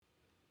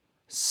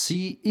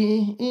Si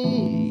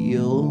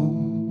yo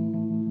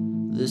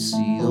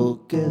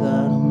decido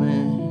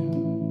quedarme,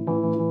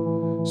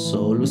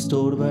 solo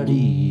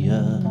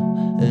estorbaría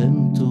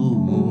en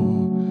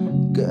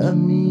tu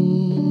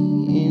camino.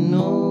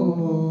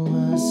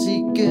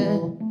 Así que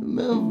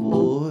me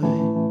voy,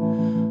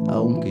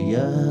 aunque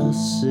ya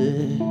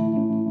sé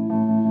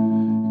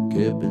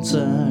que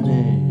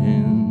pensaré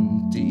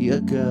en ti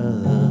a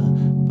cada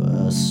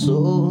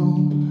paso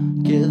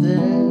que dé.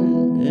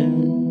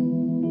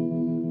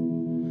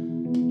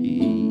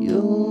 Y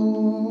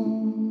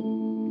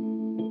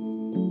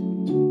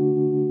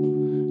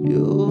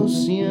yo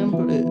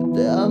siempre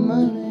te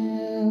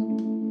amaré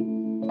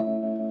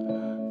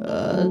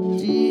a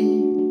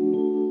ti.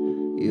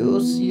 Yo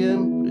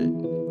siempre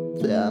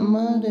te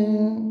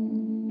amaré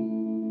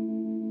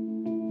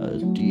a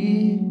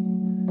ti,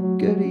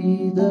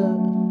 querida,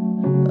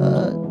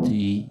 a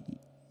ti.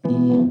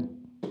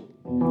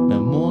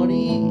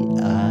 Memorias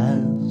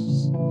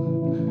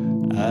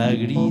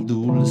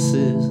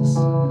agridulces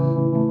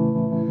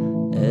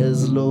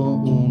es lo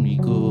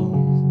único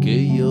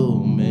que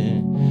yo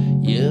me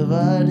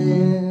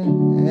llevaré.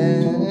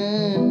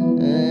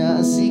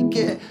 Así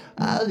que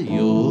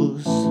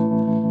adiós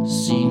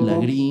sin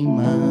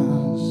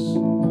lágrimas.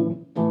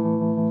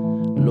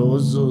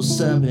 Los dos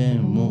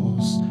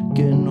sabemos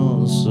que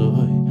no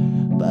soy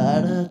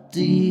para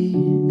ti.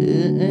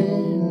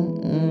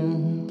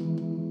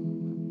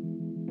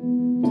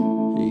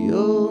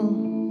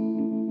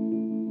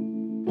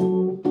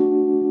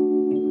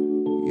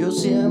 Yo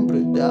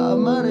siempre te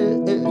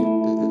amaré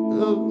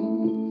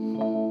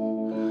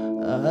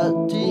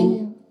a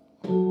ti.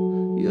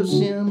 Yo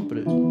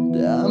siempre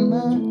te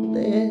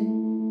amaré.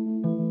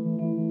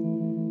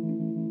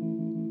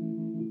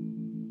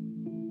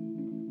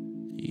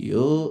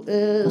 Yo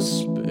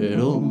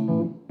espero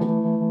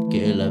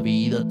que la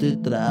vida te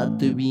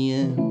trate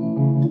bien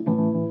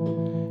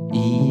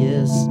y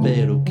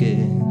espero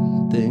que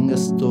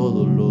tengas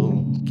todo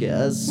lo que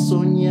has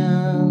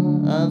soñado,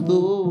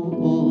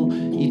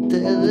 y te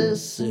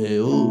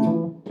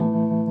deseo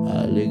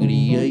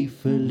alegría y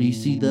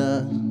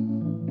felicidad,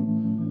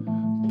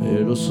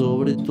 pero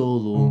sobre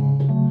todo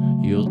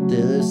yo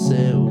te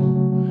deseo